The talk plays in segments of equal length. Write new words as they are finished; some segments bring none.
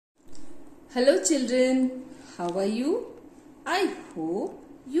Hello children, how are you? I hope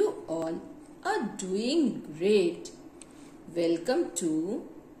you all are doing great. Welcome to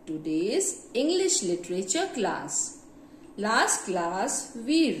today's English literature class. Last class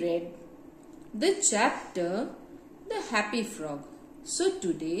we read the chapter The Happy Frog. So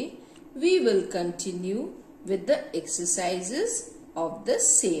today we will continue with the exercises of the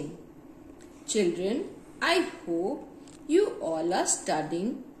same. Children, I hope you all are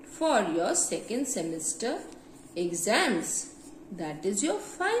studying for your second semester exams. That is your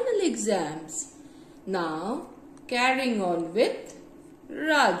final exams. Now, carrying on with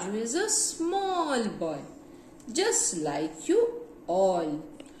Raju is a small boy, just like you all.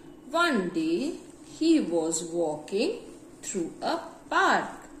 One day, he was walking through a park.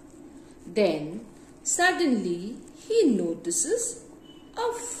 Then, suddenly, he notices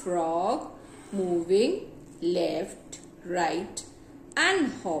a frog moving left, right,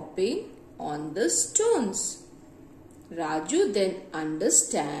 and hopping on the stones. Raju then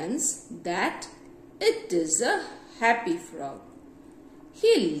understands that it is a happy frog.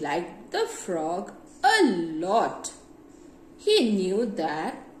 He liked the frog a lot. He knew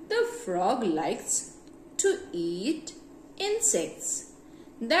that the frog likes to eat insects.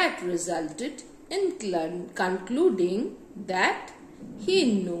 That resulted in concluding that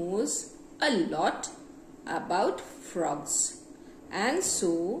he knows a lot about frogs. And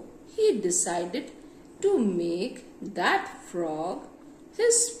so he decided to make that frog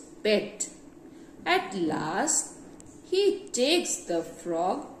his pet. At last, he takes the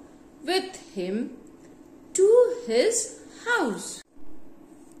frog with him to his house.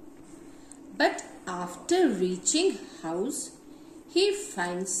 But after reaching house, he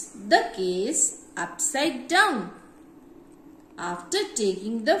finds the case upside down. After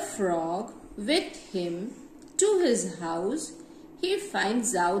taking the frog with him to his house, he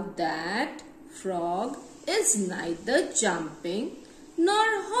finds out that frog is neither jumping nor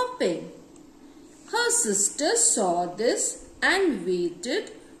hopping. Her sister saw this and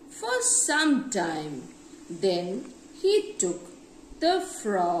waited for some time. Then he took the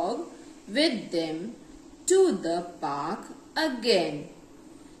frog with them to the park again.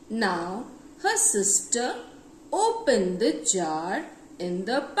 Now her sister opened the jar in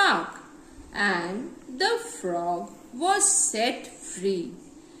the park and the frog was set free.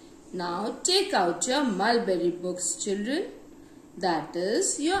 Now take out your mulberry books, children. That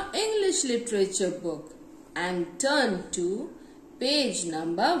is your English literature book, and turn to page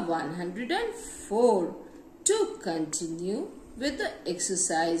number 104 to continue with the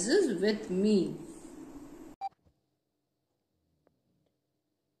exercises with me.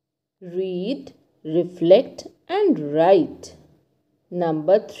 Read, reflect and write.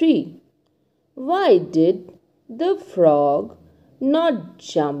 Number 3. Why did the frog not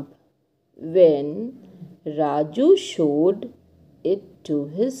jump when Raju showed it to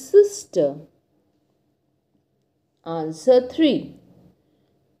his sister? Answer 3.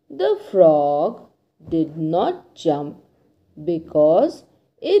 The frog did not jump because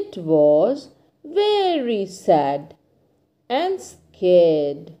it was very sad and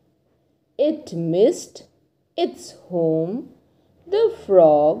scared. It missed its home. The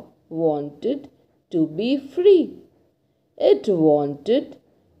frog wanted to be free. It wanted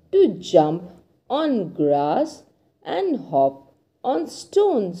to jump on grass and hop on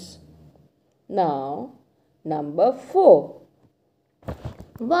stones. Now, number 4.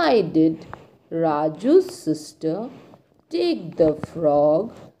 Why did Raju's sister take the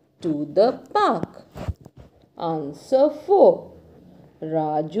frog to the park? Answer 4.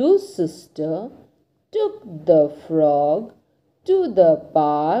 Raju's sister took the frog to the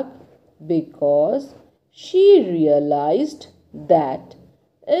park because she realized that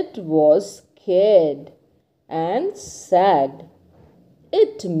it was scared and sad.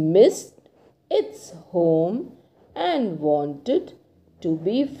 It missed its home and wanted to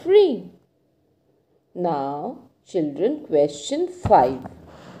be free. Now, children, question 5.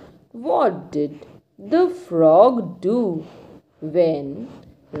 What did the frog do when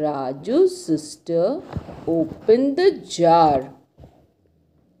Raju's sister opened the jar?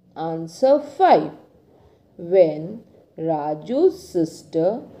 Answer 5. When Raju's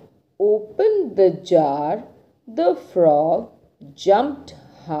sister opened the jar, the frog jumped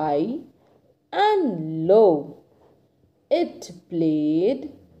high and low. It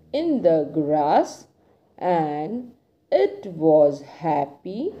played in the grass and it was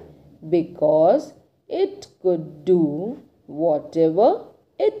happy because it could do whatever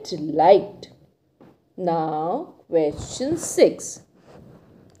it liked. Now, question 6.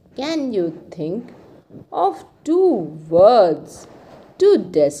 Can you think of 2 words to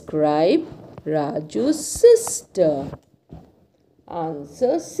describe Raju's sister.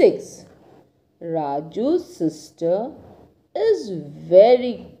 Answer 6. Raju's sister is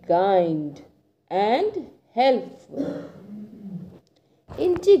very kind and helpful.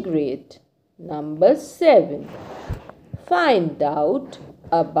 Integrate. Number 7. Find out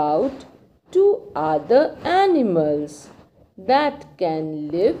about 2 other animals that can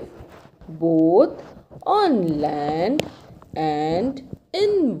live both on land and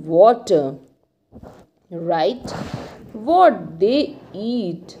in water. Write what they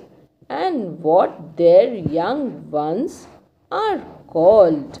eat and what their young ones are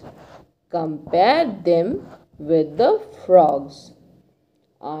called. Compare them with the frogs.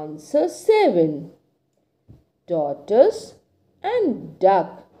 Answer 7. Tortoise and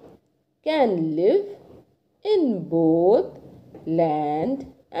duck can live in both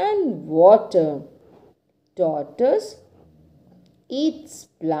land and water. Tortoise eats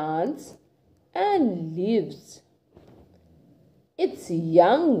plants and leaves. Its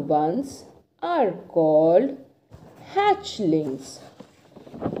young ones are called hatchlings.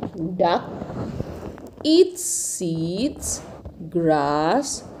 Duck eats seeds,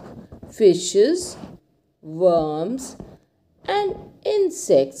 grass, fishes, worms, and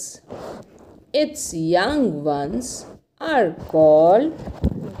insects. Its young ones are called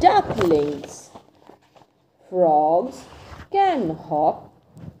ducklings. Frogs can hop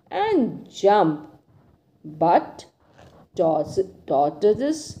and jump, but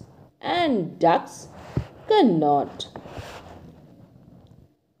tortoises and ducks cannot.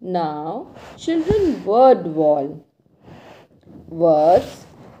 Now, children, word wall. Words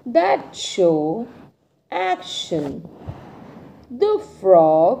that show action. The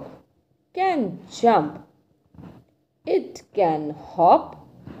frog can jump. It can hop.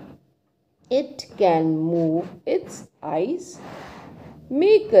 It can move its eyes.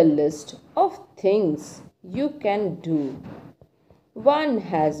 Make a list of things you can do. One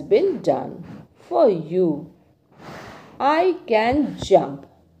has been done for you. I can jump.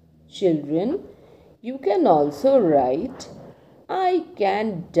 Children, you can also write I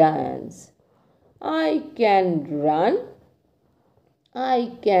can dance. I can run.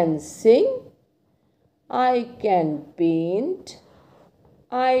 I can sing. I can paint.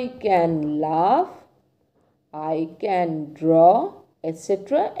 I can laugh. I can draw,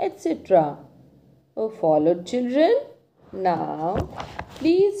 etc. etc. Followed, children? Now,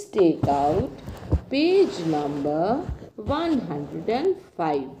 please take out page number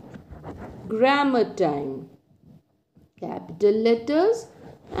 105. Grammar time. Capital letters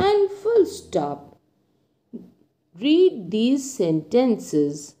and full stop. Read these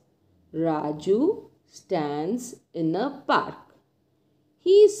sentences. Raju stands in a park.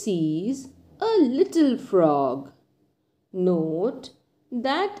 He sees a little frog. Note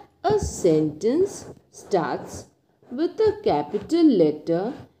that a sentence starts with a capital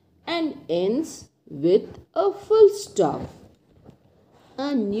letter and ends with a full stop.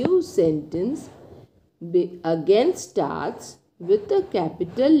 A new sentence again starts with a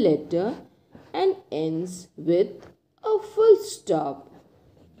capital letter and ends with a full stop.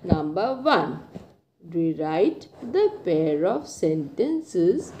 Number 1. Rewrite the pair of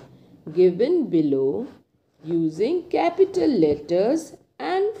sentences given below using capital letters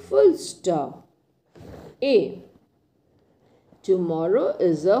and full stop. A. Tomorrow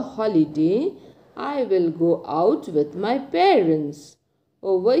is a holiday. I will go out with my parents.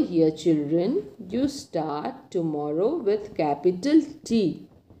 Over here, children, you start tomorrow with capital T.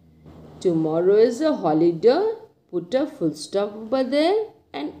 Tomorrow is a holiday. Put a full stop over there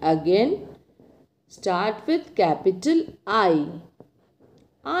and again start with capital I.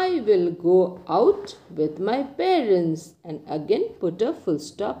 I will go out with my parents and again put a full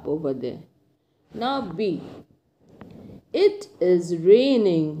stop over there. Now B. It is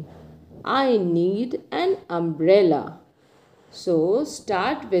raining. I need an umbrella. So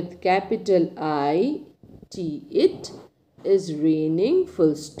start with capital I, T. It is raining,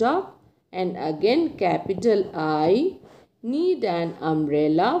 full stop, and again capital I, need an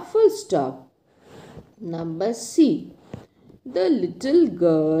umbrella, full stop. Number C. The little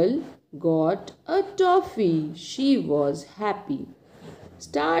girl got a toffee. She was happy.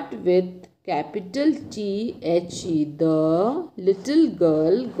 Start with capital T, H, E. The little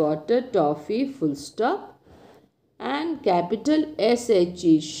girl got a toffee, full stop. And capital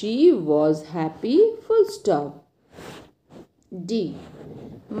S-H-E. She was happy, full stop. D.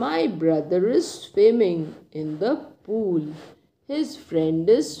 My brother is swimming in the pool. His friend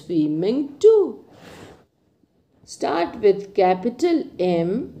is swimming too. Start with capital M.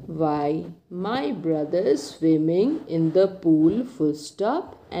 Why? My brother is swimming in the pool, full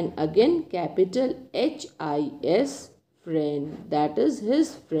stop. And again capital HIS. Friend, that is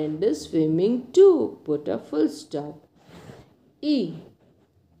his friend is swimming too. Put a full stop. E.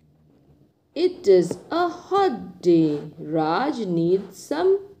 It is a hot day. Raj needs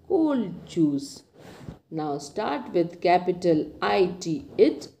some cold juice. Now start with capital IT.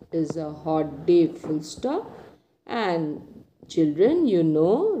 It is a hot day, full stop. And children, you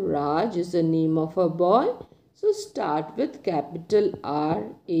know Raj is the name of a boy. So start with capital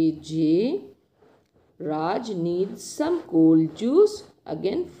RAJ. Raj needs some cold juice.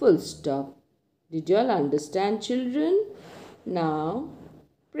 Again full stop. Did you all understand, children? Now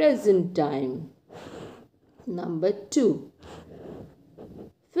present time. Number 2.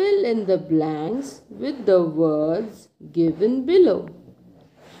 Fill in the blanks with the words given below.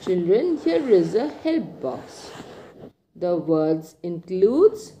 Children, here is a help box. The words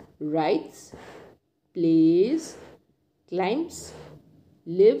includes writes, plays, climbs,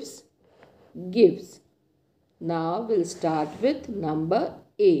 lives, gives. Now we'll start with number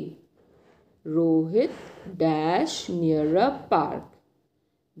A. Rohit dash near a park.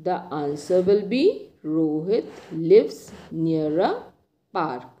 The answer will be Rohit lives near a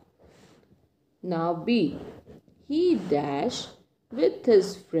park. Now B. He dash with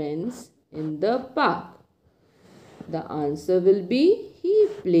his friends in the park. The answer will be he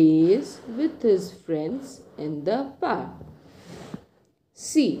plays with his friends in the park.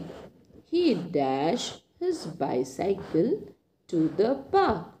 C. He dash his bicycle to the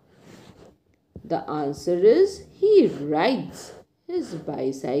park. The answer is he rides his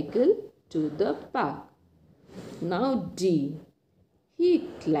bicycle to the park. Now D. He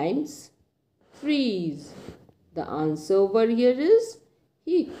climbs trees. The answer over here is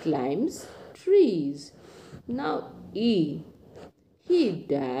he climbs trees. Now E. He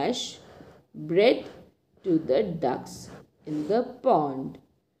dash bread to the ducks in the pond.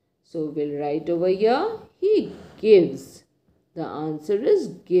 So we'll write over here he gives. The answer is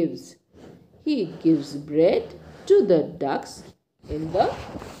gives. He gives bread to the ducks in the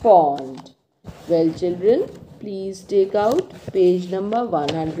pond. Well children, please take out page number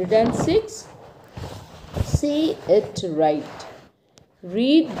 106. Say it right.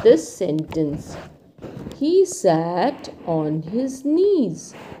 Read this sentence. He sat on his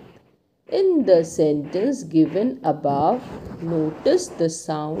knees. In the sentence given above, notice the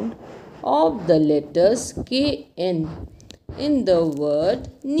sound of the letters KN in the word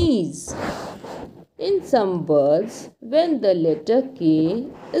knees. In some words, when the letter K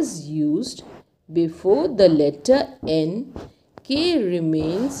is used before the letter N, K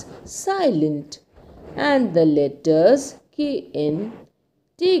remains silent and the letters KN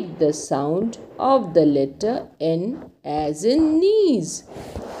take the sound of the letter N as in knees.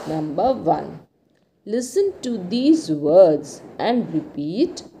 Number 1. Listen to these words and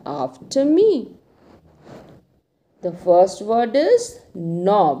repeat after me. The first word is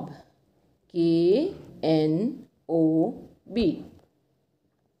knob. K-N-O-B.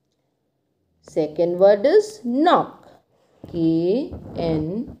 Second word is knock. K-N-O-C-K.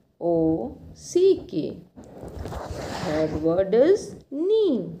 Third word is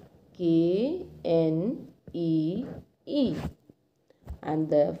knee. K-N-E-E. And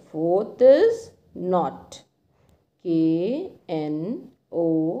the fourth is knot. K-N-O-T.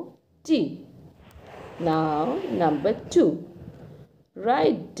 Now number 2.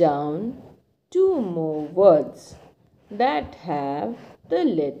 Write down 2 more words that have the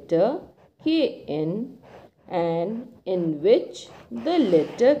letter KN and in which the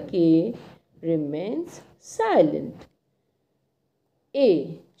letter K remains silent.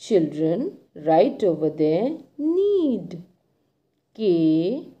 A. Children, write over there need.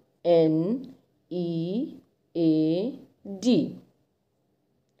 K-N-E-A-D.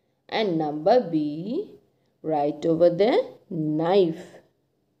 And number B, write over there knife.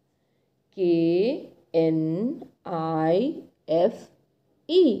 K-N-I-F-E.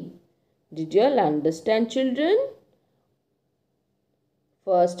 Did you all understand, children?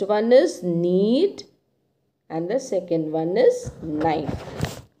 First one is need and the second one is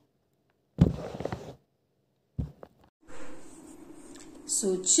knife.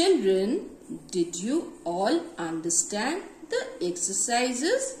 So children, did you all understand the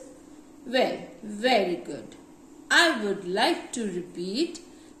exercises? Well, very good. I would like to repeat.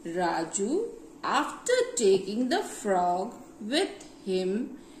 Raju, after taking the frog with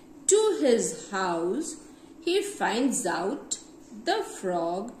him to his house, he finds out the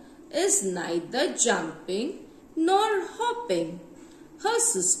frog is neither jumping nor hopping. Her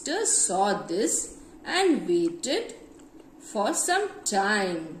sister saw this and waited for some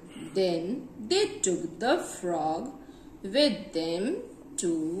time. Then they took the frog with them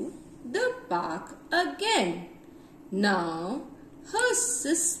to the park again. Now her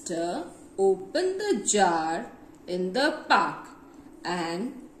sister opened the jar in the park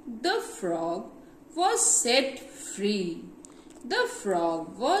and the frog was set free. The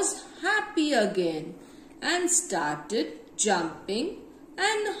frog was happy again and started jumping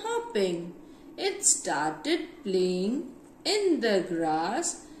and hopping. It started playing in the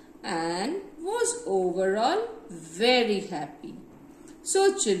grass and was overall very happy.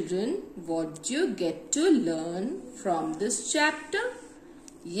 So children, what do you get to learn from this chapter?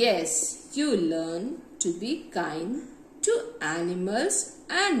 Yes, you learn to be kind to animals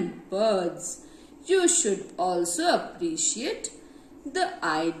and birds. You should also appreciate the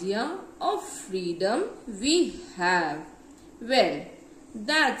idea of freedom we have. Well,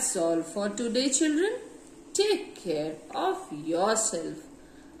 that's all for today, children. Take care of yourself.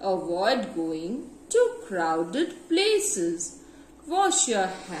 Avoid going to crowded places. Wash your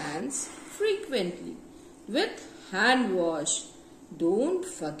hands frequently with hand wash. Don't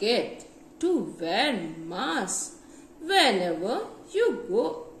forget to wear mask whenever you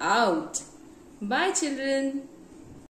go out. Bye children.